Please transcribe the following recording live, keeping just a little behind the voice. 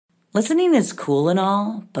Listening is cool and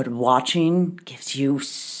all, but watching gives you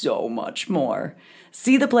so much more.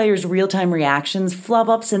 See the players' real-time reactions,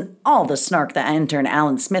 flub-ups, and all the snark that intern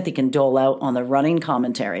Alan Smithy can dole out on the running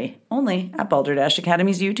commentary, only at Balderdash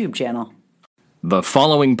Academy's YouTube channel. The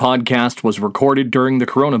following podcast was recorded during the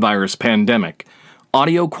coronavirus pandemic.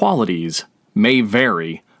 Audio qualities may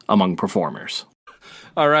vary among performers.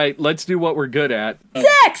 All right, let's do what we're good at.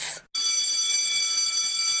 Sex!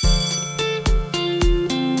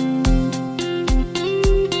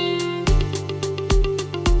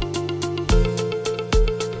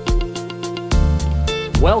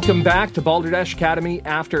 Welcome back to Balderdash Academy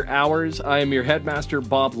After Hours. I am your headmaster,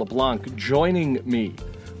 Bob LeBlanc. Joining me,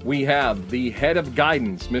 we have the head of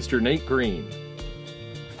guidance, Mr. Nate Green.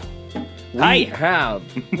 Hi. We have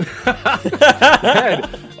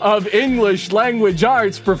head of English Language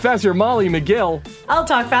Arts, Professor Molly McGill. I'll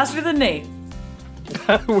talk faster than Nate.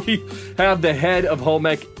 We have the head of Home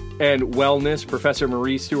Ec and Wellness, Professor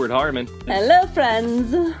Marie Stewart-Harmon. Hello,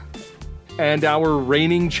 friends. And our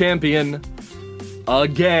reigning champion,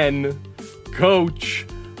 again, coach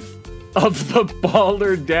of the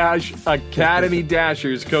Balderdash Academy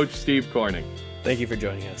Dashers, Coach Steve Corning. Thank you for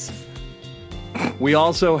joining us. We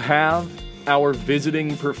also have our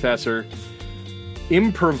visiting professor,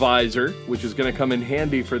 improviser, which is going to come in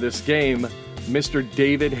handy for this game, Mr.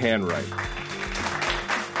 David Hanwright.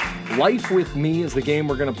 Life with Me is the game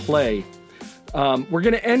we're going to play. We're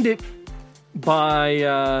going to end it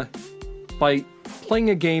by playing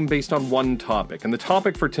a game based on one topic. And the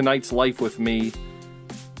topic for tonight's Life with Me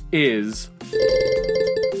is...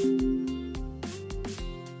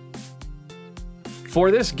 For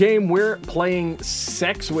this game, we're playing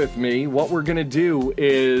Sex with Me. What we're going to do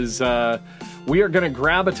is we are going to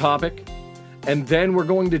grab a topic, and then we're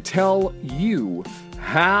going to tell you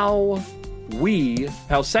how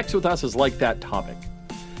sex with us is like that topic.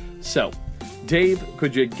 So, Dave,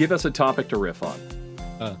 could you give us a topic to riff on?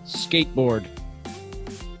 Skateboard.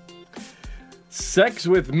 Sex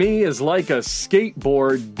with me is like a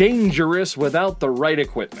skateboard, dangerous without the right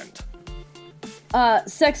equipment.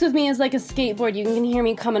 Sex with me is like a skateboard. You can hear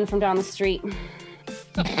me coming from down the street.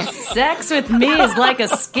 Sex with me is like a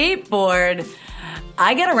skateboard.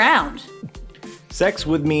 I get around. Sex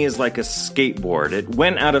with me is like a skateboard. It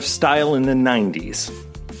went out of style in the 90s.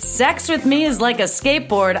 Sex with me is like a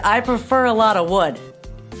skateboard. I prefer a lot of wood.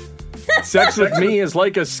 Sex with me is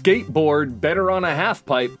like a skateboard, better on a half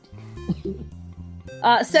pipe.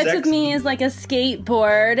 Sex with me is like a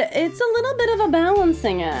skateboard. It's a little bit of a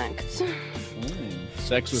balancing act.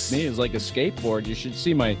 Sex with me is like a skateboard. You should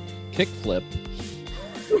see my kickflip.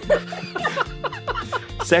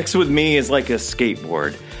 Sex with me is like a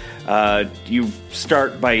skateboard. You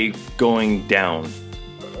start by going down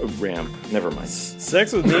a ramp. Never mind.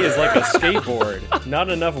 Sex with me is like a skateboard. Not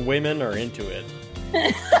enough women are into it.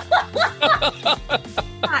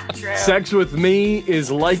 Not true. Sex with me is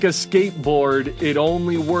like a skateboard. It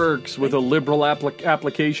only works with a liberal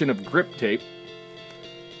application of grip tape.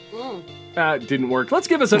 It didn't work. Let's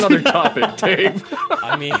give us another topic, Dave.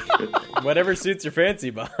 I mean, whatever suits your fancy,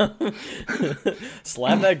 Bob.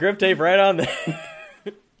 Slap that grip tape right on there.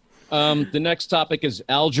 The next topic is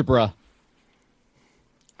algebra.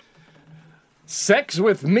 Sex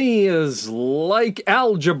with me is like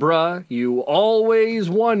algebra. You always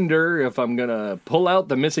wonder if I'm going to pull out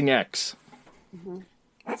the missing X.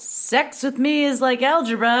 Sex with me is like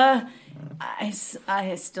algebra. I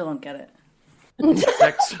still don't get it.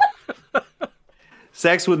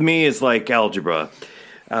 Sex with me is like algebra.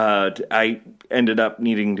 I ended up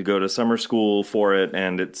needing to go to summer school for it,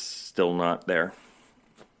 and it's still not there.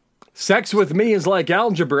 Sex with me is like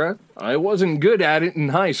algebra. I wasn't good at it in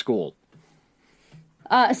high school.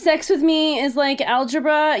 Sex with me is like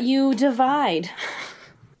algebra. You divide.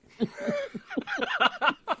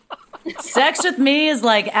 Sex with me is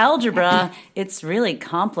like algebra. It's really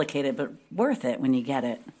complicated, but worth it when you get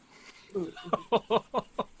it.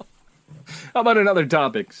 How about another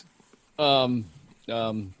topics? Swim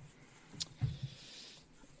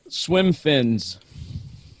fins.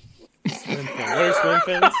 What are swim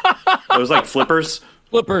fins? Those like flippers?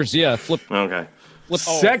 Flippers, yeah. Okay.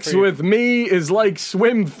 Sex with me is like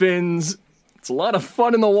swim fins. It's a lot of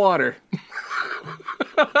fun in the water.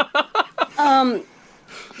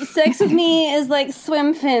 Sex with me is like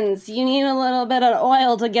swim fins. You need a little bit of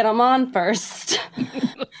oil to get them on first.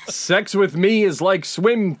 Sex with me is like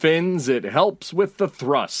swim fins. It helps with the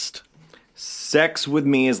thrust. Sex with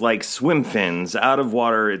me is like swim fins. Out of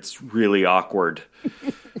water, it's really awkward.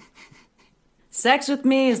 Sex with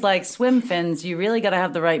me is like swim fins. You really got to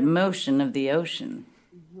have the right motion of the ocean.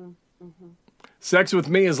 Sex with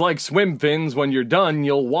me is like swim fins. When you're done,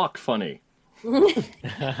 you'll walk funny.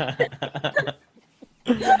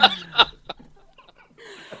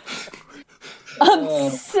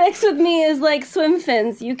 Sex with me is like swim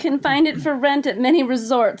fins. You can find it for rent at many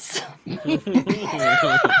resorts.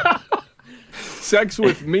 Sex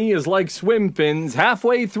with me is like swim fins.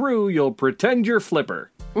 Halfway through, you'll pretend you're Flipper.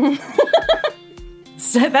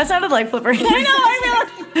 That sounded like Flipper. I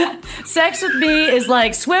know. Sex with me is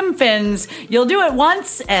like swim fins. You'll do it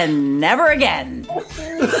once and never again.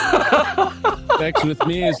 Sex with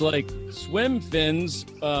me is like swim fins.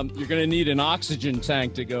 You're going to need an oxygen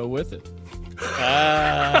tank to go with it.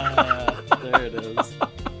 There it is.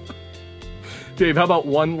 Dave, how about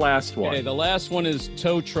one last one? Okay, the last one is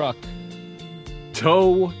tow truck.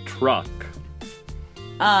 Tow truck.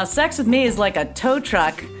 Sex with me is like a tow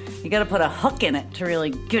truck. You gotta put a hook in it to really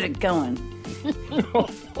get it going. I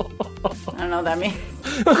don't know what that means.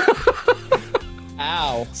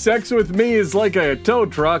 Ow. Sex with me is like a tow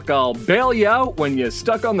truck. I'll bail you out when you're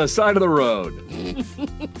stuck on the side of the road.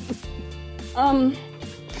 Oh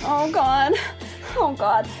God. Oh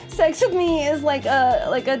God. Sex with me is like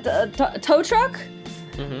a tow truck.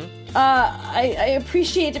 Mm-hmm. I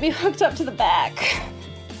appreciate to be hooked up to the back.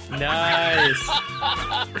 Nice.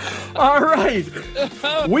 All right.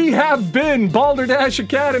 We have been Balderdash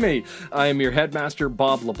Academy. I am your headmaster,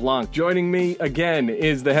 Bob LeBlanc. Joining me again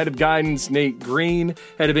is the head of guidance, Nate Green,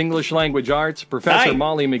 head of English Language Arts, Professor Hi.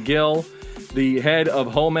 Molly McGill, the head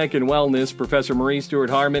of Home Ec and Wellness, Professor Marie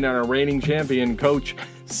Stewart-Harmon, and our reigning champion, Coach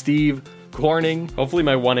Steve Corning. Hopefully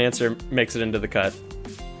my one answer makes it into the cut.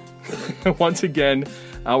 Once again,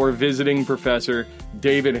 our visiting professor,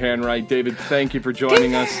 David Hanwright. David, thank you for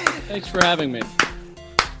joining us. Thanks for having me.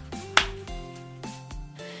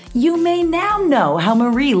 You may now know how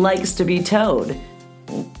Marie likes to be towed.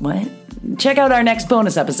 What? Check out our next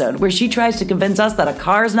bonus episode, where she tries to convince us that a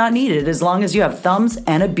car is not needed as long as you have thumbs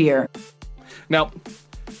and a beer. Now,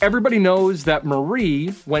 everybody knows that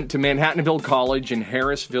Marie went to Manhattanville College in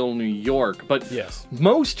Harrisville, New York, but Yes.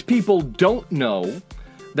 most people don't know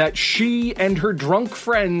that she and her drunk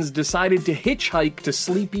friends decided to hitchhike to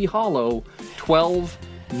Sleepy Hollow, 12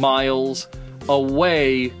 miles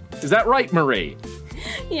away. Is that right, Marie?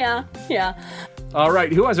 Yeah. All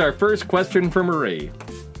right, who has our first question for Marie?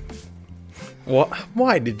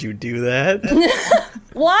 Why did you do that?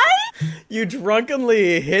 Why? You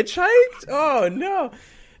drunkenly hitchhiked? Oh no.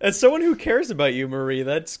 As someone who cares about you, Marie,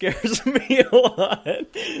 that scares me a lot.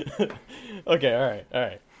 Okay, all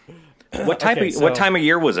right. What time of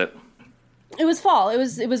year was it? It was fall. It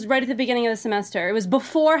was right at the beginning of the semester. It was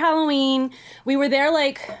before Halloween. We were there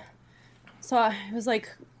it was like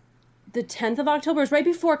the 10th of October. It was right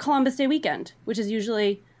before Columbus Day weekend, which is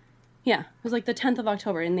usually, it was like the 10th of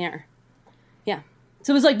October in there. Yeah.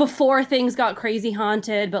 So it was like before things got crazy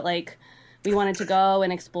haunted, but like we wanted to go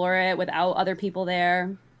and explore it without other people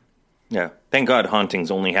there. Yeah. Thank God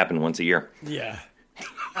hauntings only happen once a year. Yeah.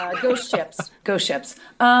 Ghost ships. Ghost ships.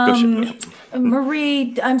 Go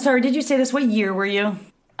Marie, I'm sorry, did you say this? What year were you?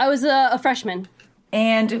 I was a freshman.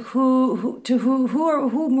 And who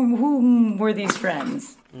were these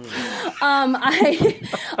friends? It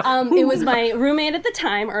was my roommate at the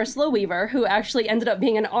time, Ursula Weaver, who actually ended up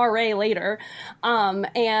being an RA later.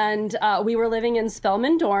 And we were living in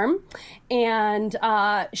Spelman dorm, and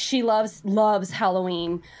she loves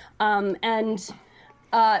Halloween.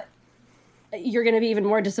 You're going to be even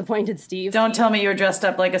more disappointed, Steve. Don't tell me you were dressed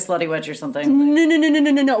up like a slutty witch or something.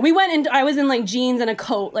 No. We went and I was in like jeans and a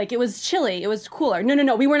coat. Like it was chilly. It was cooler.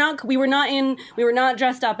 No. We were not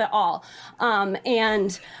dressed up at all.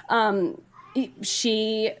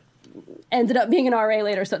 She ended up being an RA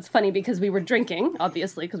later, so it's funny because we were drinking,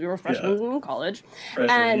 obviously, because we were freshmen in college.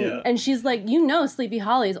 And she's like, Sleepy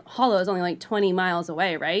Hollow is only like 20 miles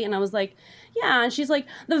away, right? And I was like, yeah. And she's like,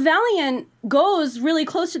 the Valiant goes really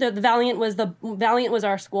close to there. The Valiant was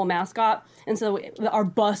our school mascot, and so our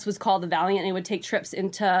bus was called the Valiant, and it would take trips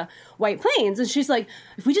into White Plains. And she's like,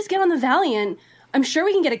 if we just get on the Valiant, I'm sure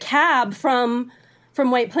we can get a cab from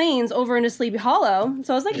White Plains over into Sleepy Hollow.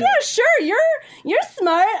 So I was like, yeah, sure, you're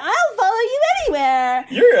smart. I'll follow you anywhere.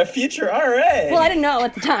 You're a future RA. Well, I didn't know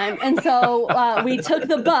at the time. And so we took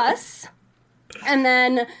the bus, and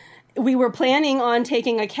then we were planning on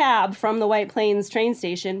taking a cab from the White Plains train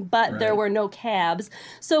station, but there were no cabs.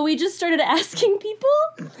 So we just started asking people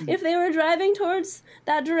if they were driving towards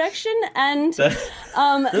that direction. And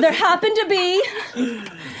there happened to be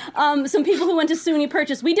some people who went to SUNY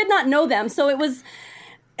Purchase. We did not know them, so it was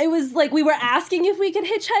like we were asking if we could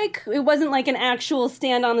hitchhike. It wasn't like an actual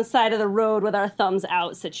stand on the side of the road with our thumbs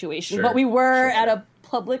out situation. But we were at a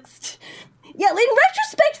Publix Yeah, in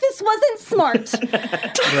retrospect, this wasn't smart.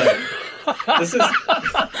 Right. This is.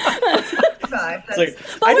 It's like,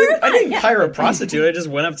 I didn't hire a prostitute. I just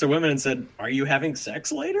went up to women and said, "Are you having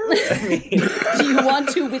sex later?" I mean, Do you want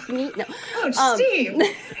to with me? No. Oh, Steve.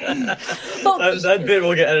 that bit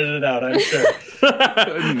will get edited out, I'm sure.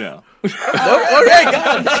 No. Okay,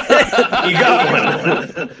 God. You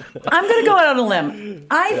got one. I'm going to go out on a limb.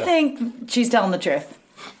 I think she's telling the truth.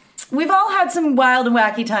 We've all had some wild and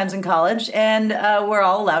wacky times in college, and we're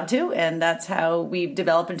all allowed to, and that's how we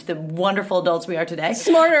develop into the wonderful adults we are today.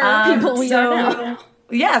 Smarter people we are now.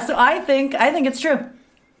 Yeah, so I think it's true.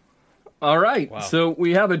 All right. Wow. So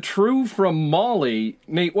we have a true from Molly.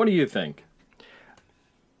 Nate, what do you think?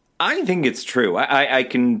 I think it's true. I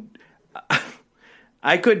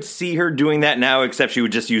could see her doing that now, except she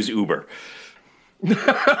would just use Uber.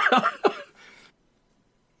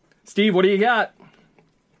 Steve, what do you got?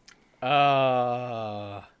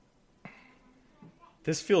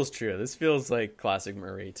 This feels true. This feels like classic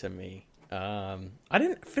Marie to me. I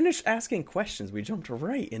didn't finish asking questions. We jumped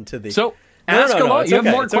right into the. So ask a lot. It's You have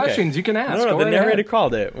okay, more it's okay. questions you can ask. No, Go the right narrator ahead.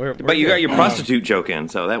 called it. But you got your prostitute joke in,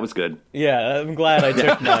 so that was good. Yeah, I'm glad I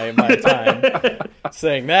took my time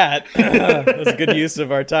saying that. That's a good use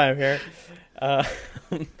of our time here.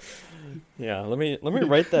 Yeah, let me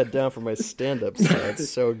write that down for my stand-up set. It's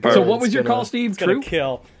so good. So what was your call, Steve? It's gonna True?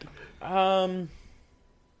 kill. I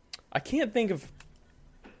can't think of.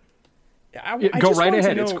 I Go just right wanted to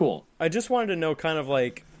ahead. It's know- cool. I just wanted to know kind of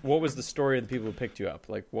like what was the story of the people who picked you up?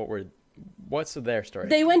 Like what's their story?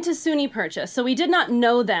 They went to SUNY Purchase, so we did not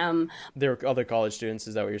know them. They were other college students.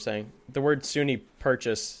 Is that what you're saying? The word SUNY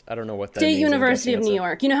Purchase. I don't know what that State means. I'm University guessing of New it's a-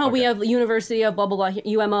 York. You know how we Okay. have University of blah blah blah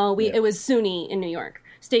UMO. Yeah. It was SUNY in New York,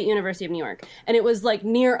 State University of New York, and it was like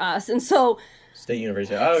near us. And so State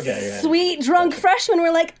University. Oh, okay. Yeah. sweet drunk freshmen were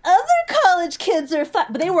like, other college kids are fun,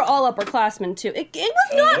 but they were all upperclassmen too. It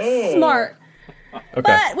was not smart. Okay.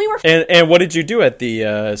 But we were. And what did you do at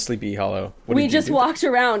the Sleepy Hollow? What We did you just do? walked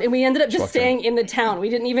around, and we ended up just walked staying in the town. We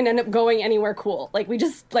didn't even end up going anywhere cool. Like we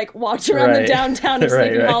just like walked around the Right. downtown of Right,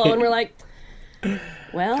 Sleepy right. Hollow, and we're like,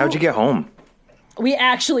 well, How'd you get home? we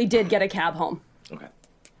actually did get a cab home, Okay.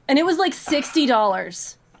 and it was like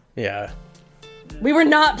 $60. Yeah. We were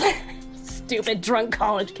not stupid drunk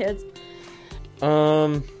college kids.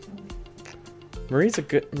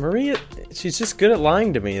 Maria. She's just good at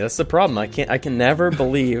lying to me. That's the problem. I can never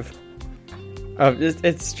believe.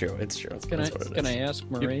 It's true. It's true. Can I ask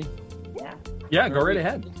Marie? Yeah, go right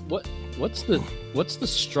ahead. What's the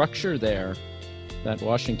structure there that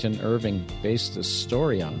Washington Irving based this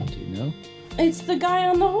story on? Do you know? It's the guy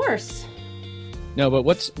on the horse. No, but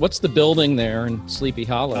what's the building there in Sleepy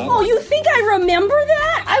Hollow? Oh, you think I remember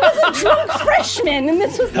that? I was a drunk freshman, and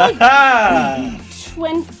this was like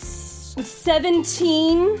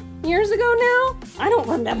 17 years ago now? I don't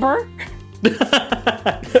remember.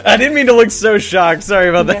 I didn't mean to look so shocked. Sorry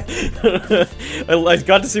about that. I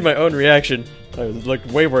got to see my own reaction. I looked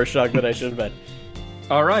way more shocked than I should have been.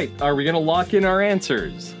 All right. Are we going to lock in our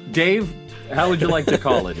answers? Dave, how would you like to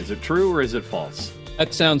call it? Is it true or is it false?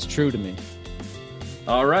 That sounds true to me.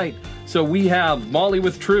 All right. So we have Molly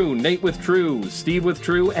with true, Nate with true, Steve with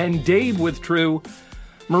true, and Dave with true.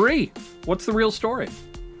 Marie, what's the real story?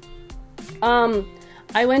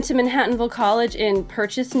 I went to Manhattanville College in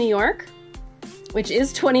Purchase, New York, which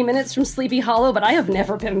is 20 minutes from Sleepy Hollow, but I have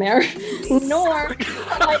never been there. Nor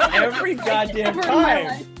Every goddamn ever in my time.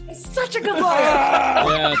 life. Such a good line.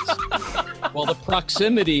 Yeah. Well, the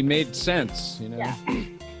proximity made sense. You know, Yeah.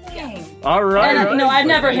 All right. And no, I've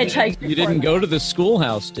never hitchhiked. you didn't go to the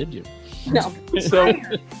schoolhouse, did you? No. So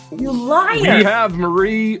You liar. we have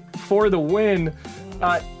Marie for the win.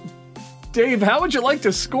 Dave, how would you like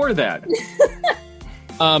to score that?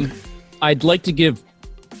 I'd like to give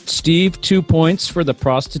Steve 2 points for the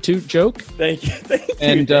prostitute joke, Thank you. Thank you.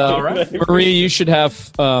 and All right. Marie, you should have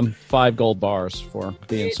 5 gold bars for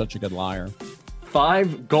being such a good liar.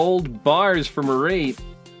 5 gold bars for Marie.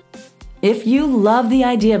 If you love the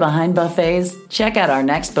idea behind buffets, check out our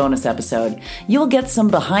next bonus episode. You'll get some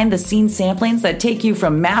behind the scenes samplings that take you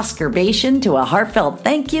from masturbation to a heartfelt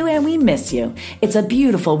thank you and we miss you. It's a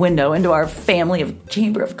beautiful window into our family of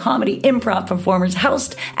Chamber of Comedy improv performers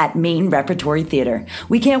housed at Maine Repertory Theater.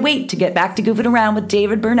 We can't wait to get back to goofing around with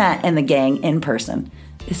David Burnett and the gang in person.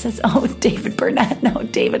 It says, oh, David Burnett. No,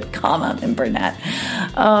 David, and Burnett.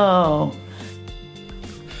 Oh.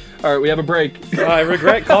 All right, we have a break. I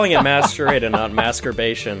regret calling it masquerade and not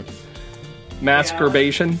masturbation.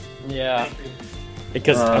 Masturbation. Yeah.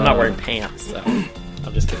 Because I'm not wearing pants, so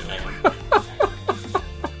I'm just kidding. I am.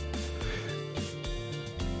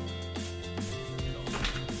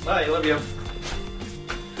 Bye, I love you.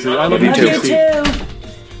 I love you too, Steve.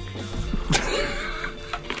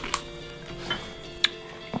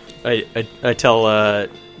 I tell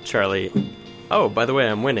Charlie, oh, by the way,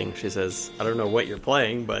 I'm winning. She says, I don't know what you're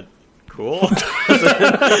playing, but cool.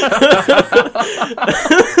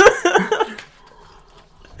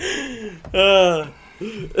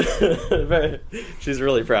 She's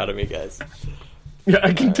really proud of me, guys. Yeah,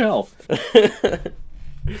 I can tell. I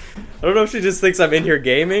don't know if she just thinks I'm in here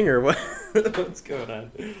gaming or what. What's going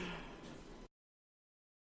on?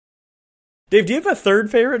 Dave, do you have a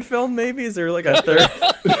third favorite film, maybe? Is there like a third?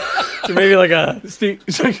 So maybe like a third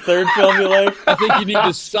film you like? I think you need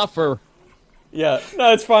to suffer. Yeah.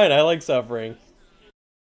 No, it's fine. I like suffering.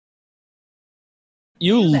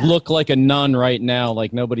 You look like a nun right now,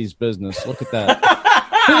 like nobody's business. Look at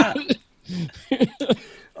that.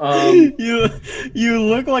 You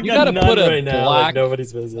look like you a gotta nun put a right now, like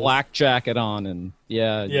nobody's business. Black jacket on, and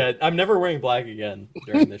Yeah, I'm never wearing black again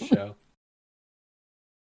during this show.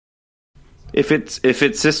 If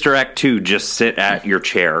it's Sister Act 2, just sit at your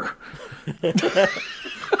chair.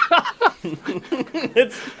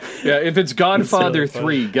 If it's Godfather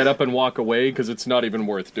 3, get up and walk away because it's not even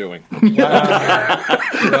worth doing.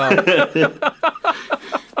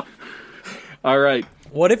 All right.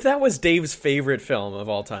 What if that was Dave's favorite film of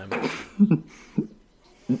all time?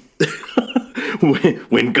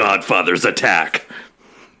 When Godfathers attack.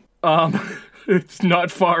 It's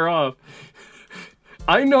not far off.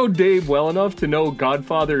 I know Dave well enough to know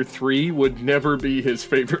Godfather 3 would never be his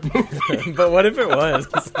favorite movie. But what if it was?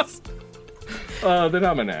 Then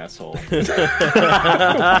I'm an asshole.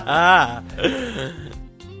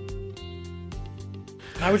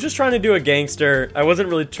 I was just trying to do a gangster. I wasn't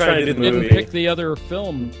really trying to do the didn't movie. pick the other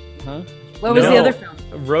film, huh? What was the other film?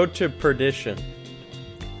 Road to Perdition.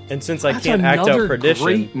 And since I That's can't act out another Perdition,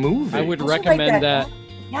 great movie. I would I should write recommend that that.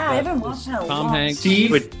 Yeah, I haven't watched that. in a Tom long Hanks. time.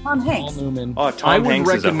 Steve, Tom Paul Hanks. Newman. Oh, I Tom would Hanks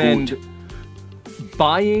recommend is a hoot.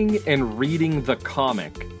 buying and reading the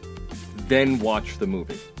comic, then watch the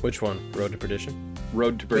movie. which one? Road to Perdition?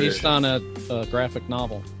 Road to Perdition. Based on a graphic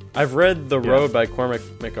novel. I've read The Road by Cormac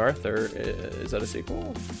MacArthur. Is that a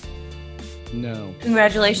sequel? No.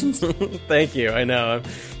 Congratulations. Thank you. I know. I'm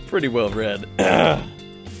pretty well read.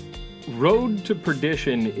 Road to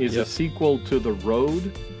Perdition is a sequel to The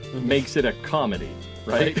Road, makes it a comedy,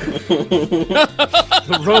 right?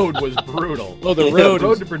 The Road was brutal. Oh, The Road.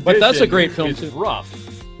 Road to Perdition But that's a great film, is too. rough.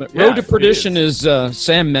 But Yeah, Road to it Perdition is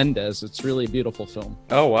Sam Mendes. It's really a beautiful film.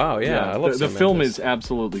 Oh, wow. Yeah, I love the Sam film Mendes. is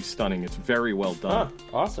absolutely stunning. It's very well done.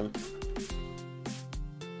 Ah, awesome.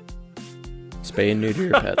 Spay and neuter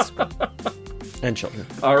your pets. And children.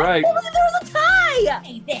 All right, There was a tie!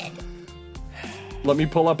 David. let me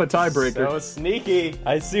pull up a tiebreaker. So sneaky.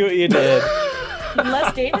 I see what you did.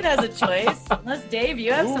 Unless David has a choice. Unless Dave,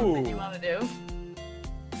 you have something you want to do.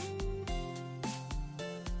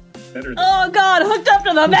 Better than- Oh God, hooked up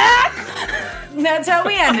to the Mac. That's how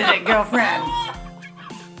we ended it, girlfriend.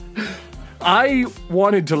 I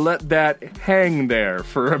wanted to let that hang there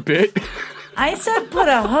for a bit. I said put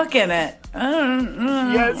a hook in it.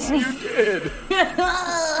 Yes, you did.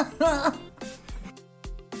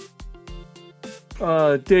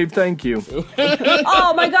 Dave, thank you.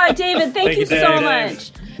 Oh my God, David, thank you so Dave.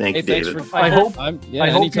 much. Thank you, Thanks David. for. I hope Yeah, I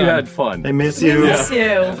hope you anytime. had fun. I miss you. Miss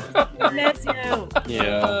you. Miss you.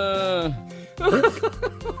 Yeah.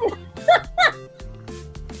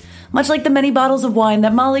 Much like the many bottles of wine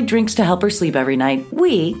that Molly drinks to help her sleep every night,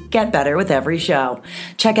 we get better with every show.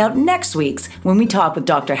 Check out next week's when we talk with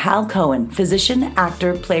Dr. Hal Cohen, physician,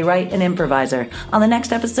 actor, playwright, and improviser, on the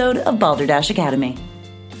next episode of Balderdash Academy.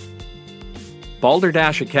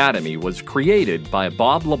 Balderdash Academy was created by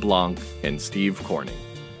Bob LeBlanc and Steve Corning.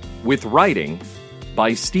 With writing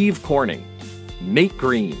by Steve Corning, Nate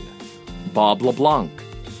Green, Bob LeBlanc,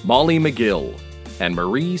 Molly McGill, and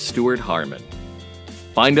Marie Stewart Harmon.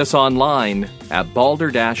 Find us online at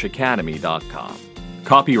balderdashacademy.com.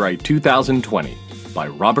 Copyright 2020 by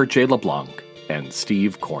Robert J. LeBlanc and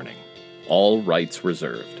Steve Corning. All rights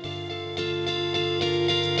reserved.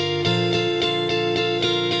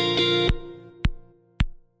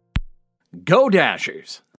 Go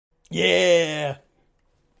Dashers! Yeah.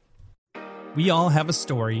 We All Have a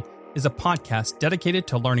Story is a podcast dedicated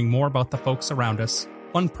to learning more about the folks around us,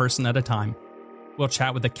 one person at a time. We'll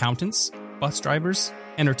chat with accountants, bus drivers,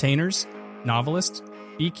 entertainers, novelists,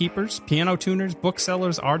 beekeepers, piano tuners,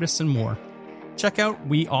 booksellers, artists, and more. Check out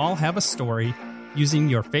We All Have a Story using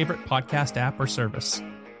your favorite podcast app or service.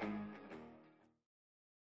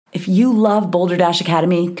 If you love Boulder Dash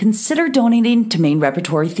Academy, consider donating to Maine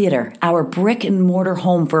Repertory Theater, our brick and mortar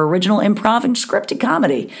home for original improv and scripted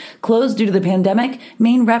comedy. Closed due to the pandemic,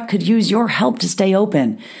 Maine Rep could use your help to stay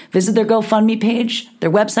open. Visit their GoFundMe page,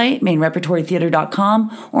 their website,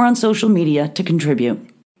 mainerepertorytheater.com, or on social media to contribute.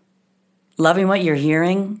 Loving what you're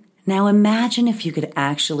hearing? Now imagine if you could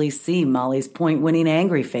actually see Molly's point-winning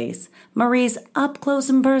angry face, Marie's up-close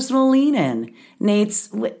and personal lean-in, Nate's...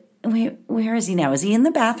 Where is he now? Is he in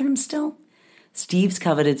the bathroom still? Steve's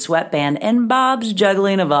coveted sweatband and Bob's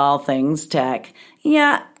juggling of all things tech.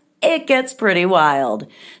 Yeah, it gets pretty wild.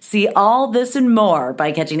 See all this and more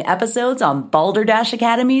by catching episodes on Boulder Dash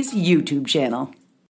Academy's YouTube channel.